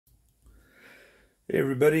Hey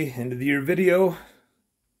everybody, end of the year video.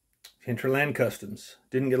 Hinterland Customs.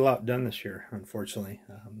 Didn't get a lot done this year, unfortunately.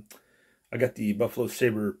 I got the Buffalo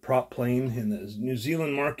Sabre prop plane and the New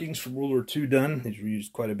Zealand markings from World War II done. These were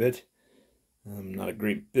used quite a bit. Not a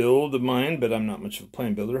great build of mine, but I'm not much of a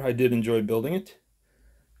plane builder. I did enjoy building it.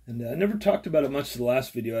 And I never talked about it much in the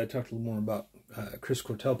last video. I talked a little more about Chris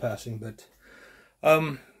Cortell passing, but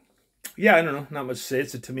yeah, I don't know. Not much to say.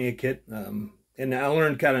 It's a Tamiya kit. And I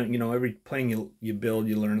learned kind of, every plane you build,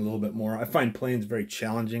 you learn a little bit more. I find planes very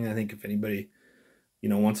challenging. I think if anybody,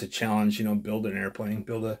 wants a challenge, build an airplane,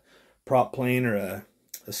 build a prop plane or a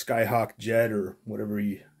Skyhawk jet or whatever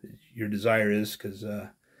your desire is, because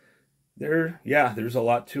there's a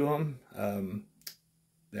lot to them.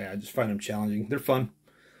 I just find them challenging. They're fun.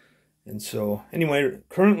 And so, anyway,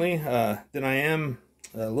 currently, then I am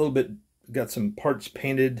a little bit, got some parts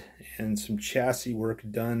painted and some chassis work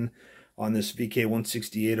done on this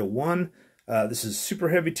VK16801. This is super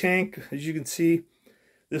heavy tank, as you can see.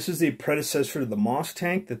 This is the predecessor to the Moss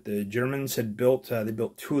tank that the Germans had built. They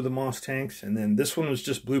built two of the Moss tanks, and then this one was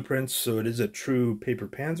just blueprints, so it is a true paper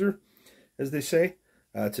panzer, as they say.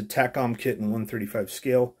 It's a TACOM kit in 1/35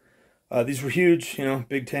 scale. These were huge,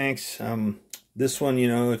 big tanks. This one,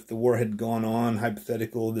 if the war had gone on,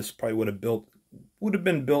 hypothetical, this probably would have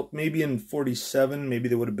been built maybe in 47. Maybe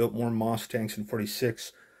they would have built more Moss tanks in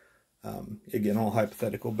 46. Again, all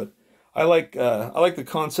hypothetical, but I like the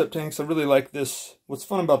concept tanks. I really like this. What's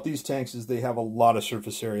fun about these tanks is they have a lot of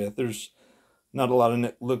surface area. There's not a lot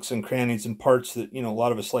of nooks and crannies and parts that, a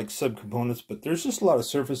lot of us like subcomponents, but there's just a lot of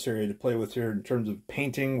surface area to play with here in terms of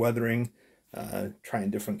painting, weathering, trying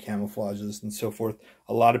different camouflages and so forth.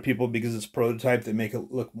 A lot of people, because it's prototype, they make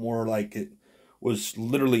it look more like it was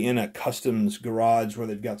literally in a customs garage where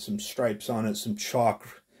they've got some stripes on it, some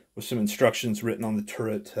chalk with some instructions written on the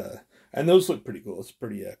turret. And those look pretty cool. It's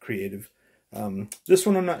pretty creative. This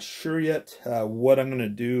one I'm not sure yet what I'm going to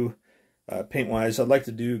do paint-wise. I'd like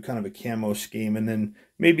to do kind of a camo scheme, and then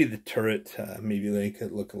maybe the turret, maybe they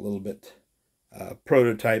could look a little bit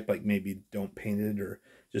prototype, like maybe don't paint it or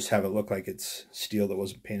just have it look like it's steel that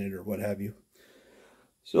wasn't painted or what have you.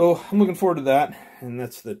 So I'm looking forward to that, and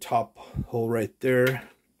that's the top hole right there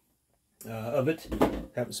of it.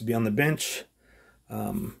 Happens to be on the bench.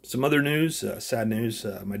 Some other news, sad news.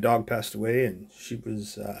 My dog passed away, and she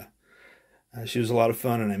was a lot of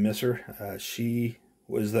fun, and I miss her. She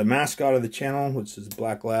was the mascot of the channel, which is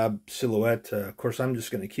Black Lab Silhouette. Of course, I'm just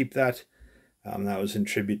going to keep that. That was in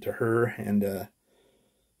tribute to her, and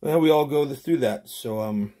well, we all go through that.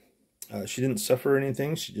 So she didn't suffer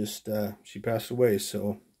anything. She just she passed away.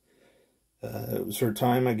 So it was her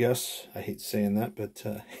time, I guess. I hate saying that, but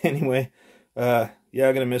anyway. Yeah,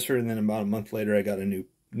 I'm gonna miss her, and then about a month later, I got a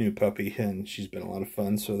new puppy, and she's been a lot of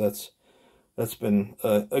fun. So that's been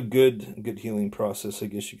a good healing process, I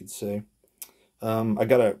guess you could say. I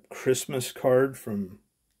got a Christmas card from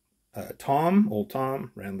old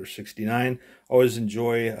Tom, Rambler69. Always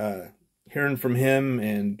enjoy hearing from him,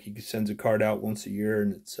 and he sends a card out once a year,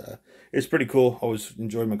 and it's pretty cool. Always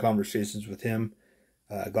enjoy my conversations with him.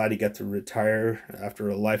 Glad he got to retire after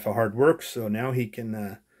a life of hard work, so now he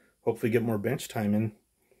can hopefully get more bench time in.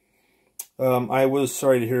 I was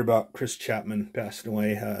sorry to hear about Chris Chapman passing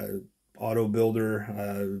away. Auto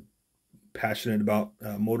builder, passionate about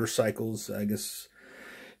motorcycles. I guess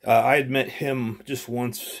I had met him just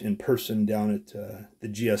once in person down at the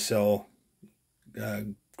GSL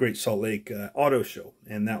Great Salt Lake Auto Show,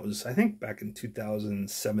 and that was, I think, back in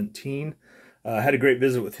 2017. I had a great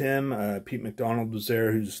visit with him. Pete McDonald was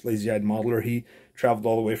there, who's Lazy-Eyed Modeler. He traveled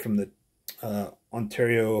all the way from the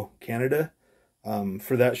Ontario, Canada,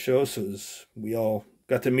 for that show, so we all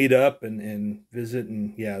got to meet up and visit,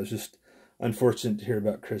 and yeah, it was just unfortunate to hear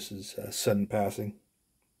about Chris's sudden passing.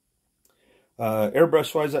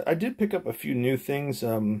 Airbrush wise, I did pick up a few new things.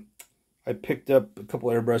 I picked up a couple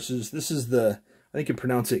airbrushes. This is I think you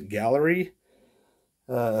pronounce it Gallery.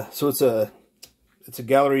 So it's a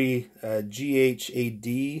Gallery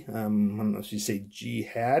GHAD. I don't know if you say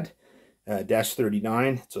Jihad.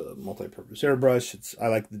 -39. It's a multi-purpose airbrush. I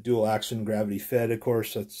like the dual action gravity fed, of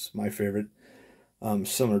course. That's my favorite.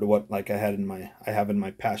 Similar to what I have in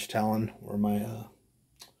my Patch Talon, or my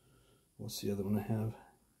what's the other one I have?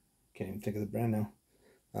 Can't even think of the brand now.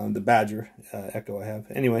 The Badger Echo I have.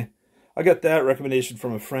 Anyway, I got that recommendation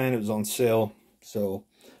from a friend. It was on sale, so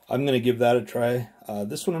I'm going to give that a try.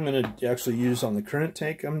 This one I'm going to actually use on the current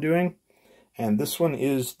tank I'm doing, and this one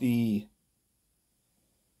is the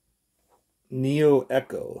Neo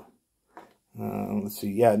Echo. Let's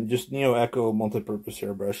see, yeah, just Neo Echo multi-purpose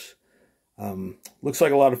airbrush. Looks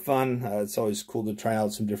like a lot of fun. It's always cool to try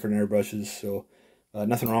out some different airbrushes, so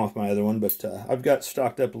Nothing wrong with my other one, but I've got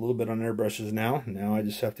stocked up a little bit on airbrushes now. Now I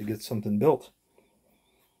just have to get something built.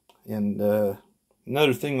 And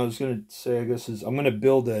another thing I was going to say, I guess, is I'm going to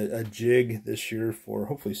build a jig this year for,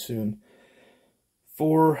 hopefully soon,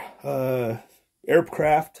 for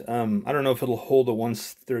aircraft. I don't know if it'll hold a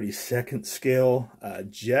 1/32 scale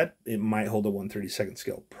jet. It might hold a 1/32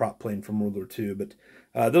 scale prop plane from World War II, but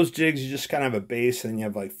those jigs, you just kind of have a base, and you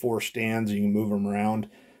have like 4 stands, and you can move them around.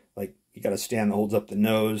 Like, you got a stand that holds up the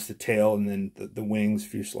nose, the tail, and then the wings,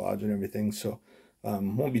 fuselage, and everything. So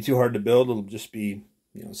won't be too hard to build. It'll just be,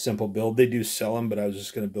 you know, simple build. They do sell them, but I was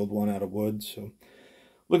just going to build one out of wood. So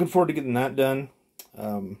looking forward to getting that done.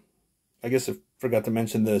 I guess I forgot to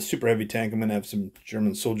mention the super heavy tank. I'm going to have some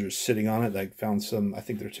German soldiers sitting on it. I found some, I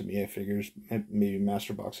think they're Tamiya figures, maybe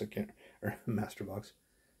Masterbox. I can't, or Masterbox.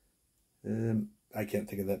 I can't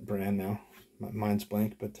think of that brand now. My mind's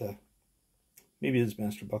blank, but maybe it is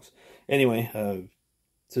Masterbox. Anyway,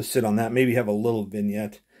 to sit on that, maybe have a little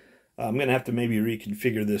vignette. I'm going to have to maybe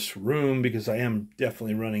reconfigure this room because I am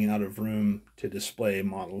definitely running out of room to display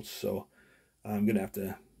models. So I'm going to have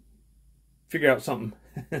to figure out something.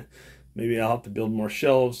 Maybe I'll have to build more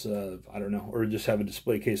shelves. I don't know. Or just have a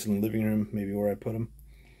display case in the living room, maybe where I put them.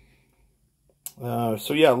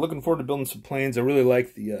 So yeah, looking forward to building some planes. I really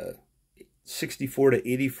like the 64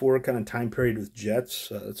 to 84 kind of time period with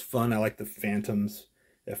jets. It's fun. I like the Phantoms,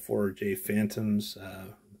 F4J Phantoms.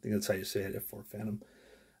 I think that's how you say it, F4 Phantom.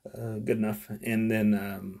 Good enough. And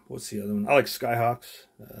then what's the other one? I like Skyhawks.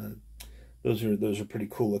 Those are pretty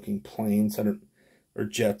cool looking planes. Or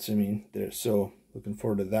jets. I mean, they're so looking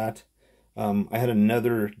forward to that. I had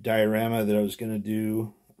another diorama that I was going to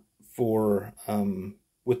do for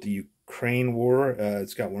with the Ukraine war.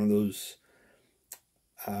 It's got one of those.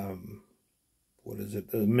 What is it?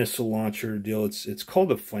 The missile launcher deal. It's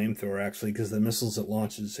called a flamethrower actually, because the missiles it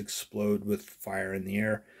launches explode with fire in the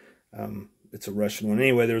air. It's a Russian one.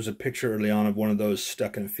 Anyway, there was a picture early on of one of those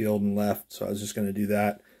stuck in a field and left, so I was just going to do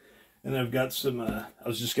that. And I've got some, I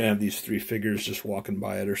was just going to have these 3 figures just walking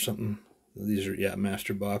by it or something. These are, yeah,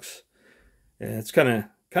 Masterbox. And it's kind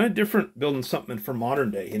of different building something for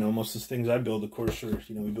modern day. You know, most of the things I build, of course, are,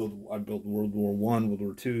 you know, I built World War I, World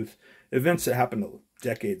War II, events that happened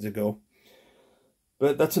decades ago.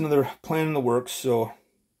 But that's another plan in the works, so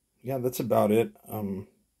yeah, that's about it.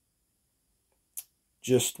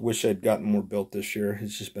 Just wish I'd gotten more built this year.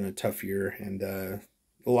 It's just been a tough year, and a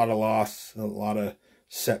lot of loss, a lot of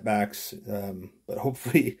setbacks. But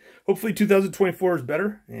hopefully 2024 is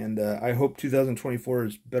better, and I hope 2024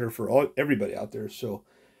 is better for everybody out there. So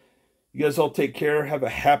you guys all take care. Have a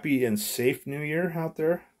happy and safe new year out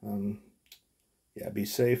there. Yeah, be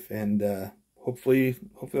safe, and hopefully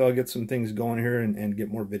I'll get some things going here and get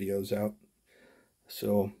more videos out.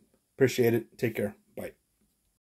 So appreciate it. Take care.